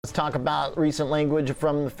let's talk about recent language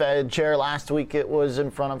from the Fed chair. Last week it was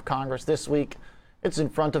in front of Congress. This week it's in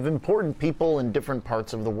front of important people in different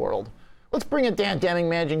parts of the world. Let's bring in Dan Deming,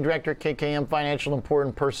 Managing Director, KKM Financial,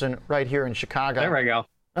 important person right here in Chicago. There we go.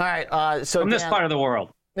 All right. So from this part of the world.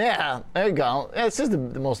 Yeah, there you go. This is the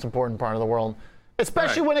most important part of the world,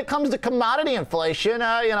 especially when it comes to commodity inflation.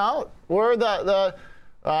 We're the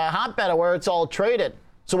hotbed of where it's all traded.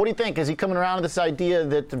 So what do you think? Is he coming around to this idea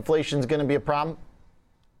that inflation is going to be a problem?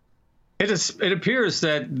 It appears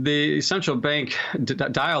that the central bank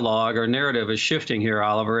dialogue or narrative is shifting here,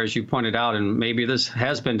 Oliver, as you pointed out, and maybe this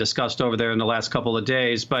has been discussed over there in the last couple of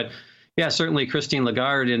days. But yeah, certainly Christine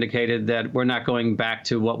Lagarde indicated that we're not going back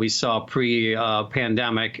to what we saw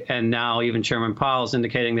pre-pandemic. And now even Chairman Powell is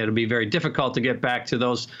indicating that it'll be very difficult to get back to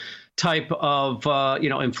those type of,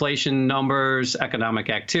 inflation numbers, economic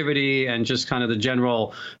activity, and just kind of the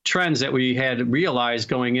general trends that we had realized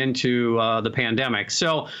going into the pandemic.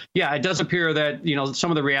 So, yeah, it does appear that, some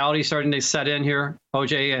of the reality is starting to set in here,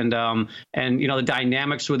 OJ, and the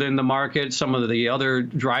dynamics within the market, some of the other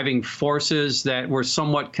driving forces that were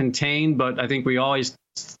somewhat contained, but I think we always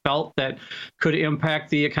felt that could impact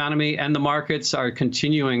the economy and the markets are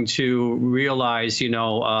continuing to realize,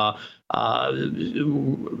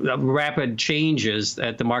 rapid changes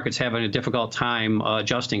that the market's having a difficult time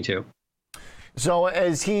adjusting to. So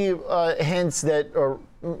as he hints that,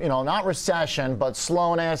 not recession, but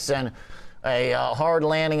slowness and a hard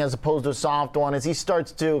landing as opposed to a soft one, as he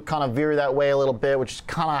starts to kind of veer that way a little bit, which is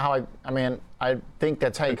kind of how I think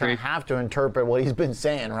that's how you kind of have to interpret what he's been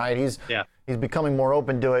saying, right? He's becoming more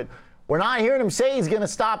open to it. We're not hearing him say he's going to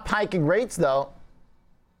stop hiking rates, though.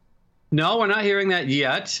 No, we're not hearing that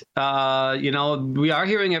yet. We are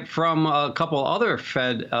hearing it from a couple other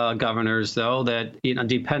Fed governors, though, that,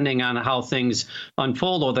 depending on how things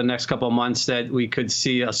unfold over the next couple of months, that we could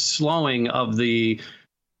see a slowing of the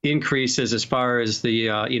increases as far as the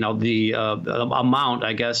amount,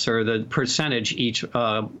 I guess, or the percentage each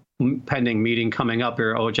pending meeting coming up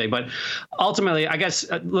here, OJ. But ultimately, I guess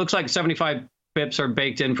it looks like 75 bips are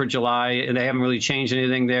baked in for July, and they haven't really changed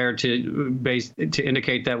anything there to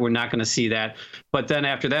indicate that we're not going to see that. But then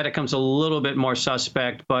after that, it comes a little bit more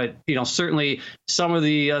suspect. But certainly some of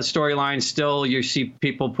the storylines still, you see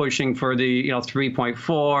people pushing for the 3.4,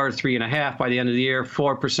 3.5 by the end of the year,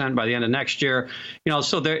 4% by the end of next year.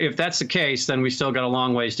 So there, if that's the case, then we still got a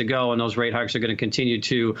long ways to go, and those rate hikes are going to continue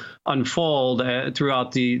to unfold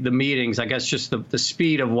throughout the meetings. I guess just the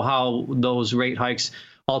speed of how those rate hikes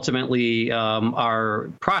ultimately are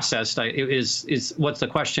processed is what the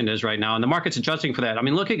question is right now, and the market's adjusting for that.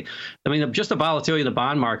 Just the volatility of the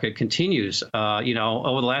bond market continues.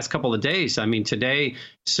 Over the last couple of days. Today,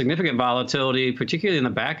 significant volatility, particularly in the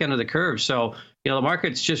back end of the curve. So, the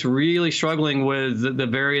market's just really struggling with the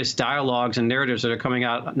various dialogues and narratives that are coming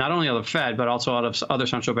out, not only out of the Fed, but also out of other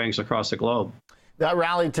central banks across the globe. That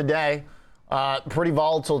rally today. Pretty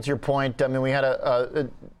volatile, to your point. We had a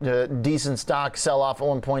decent stock sell-off at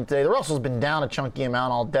one point today. The Russell's been down a chunky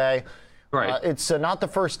amount all day. Right. It's not the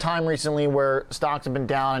first time recently where stocks have been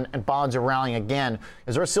down and bonds are rallying again.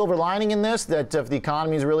 Is there a silver lining in this, that if the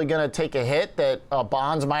economy is really going to take a hit, that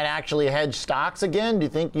bonds might actually hedge stocks again? Do you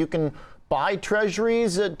think you can buy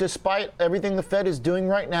treasuries despite everything the Fed is doing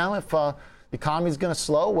right now? If the economy is going to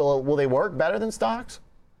slow, will they work better than stocks?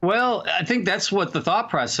 Well, I think that's what the thought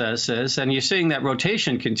process is, and you're seeing that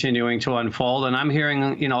rotation continuing to unfold. And I'm hearing,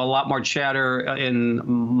 a lot more chatter in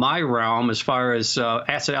my realm as far as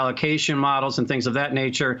asset allocation models and things of that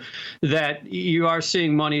nature, that you are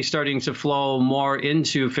seeing money starting to flow more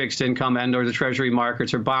into fixed income and/or the treasury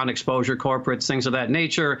markets or bond exposure corporates, things of that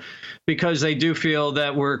nature, because they do feel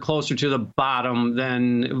that we're closer to the bottom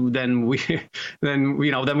than we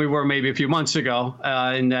were maybe a few months ago,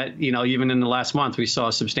 and that even in the last month we saw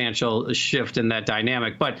a substantial shift in that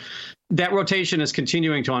dynamic. But that rotation is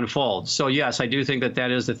continuing to unfold. So yes, I do think that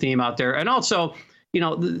is the theme out there. And also,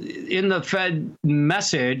 in the Fed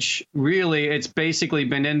message, really, it's basically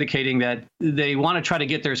been indicating that they want to try to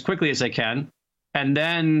get there as quickly as they can. And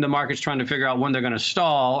then the market's trying to figure out when they're going to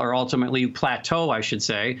stall or ultimately plateau, I should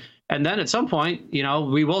say. And then at some point,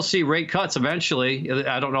 we will see rate cuts eventually.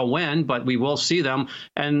 I don't know when, but we will see them.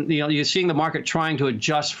 And, you're seeing the market trying to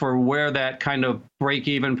adjust for where that kind of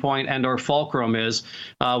break-even point and or fulcrum is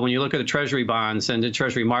when you look at the treasury bonds and the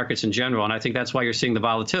treasury markets in general. And I think that's why you're seeing the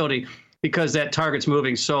volatility, because that target's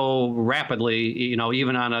moving so rapidly,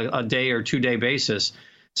 even on a day or 2 day basis.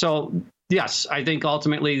 So yes, I think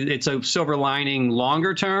ultimately it's a silver lining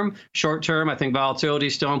longer term. Short term, I think volatility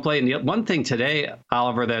is still in play. And the one thing today,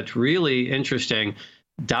 Oliver, that's really interesting,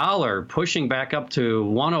 dollar pushing back up to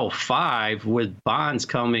 105 with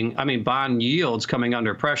bond yields coming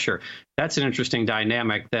under pressure. That's an interesting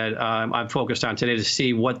dynamic that I'm focused on today to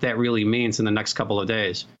see what that really means in the next couple of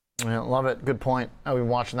days. Yeah, love it. Good point. I've been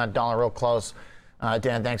watching that dollar real close.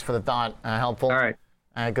 Dan, thanks for the thought. Helpful. All right.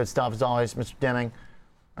 Good stuff as always, Mr. Deming,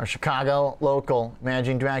 our Chicago local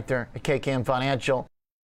managing director at KKM Financial.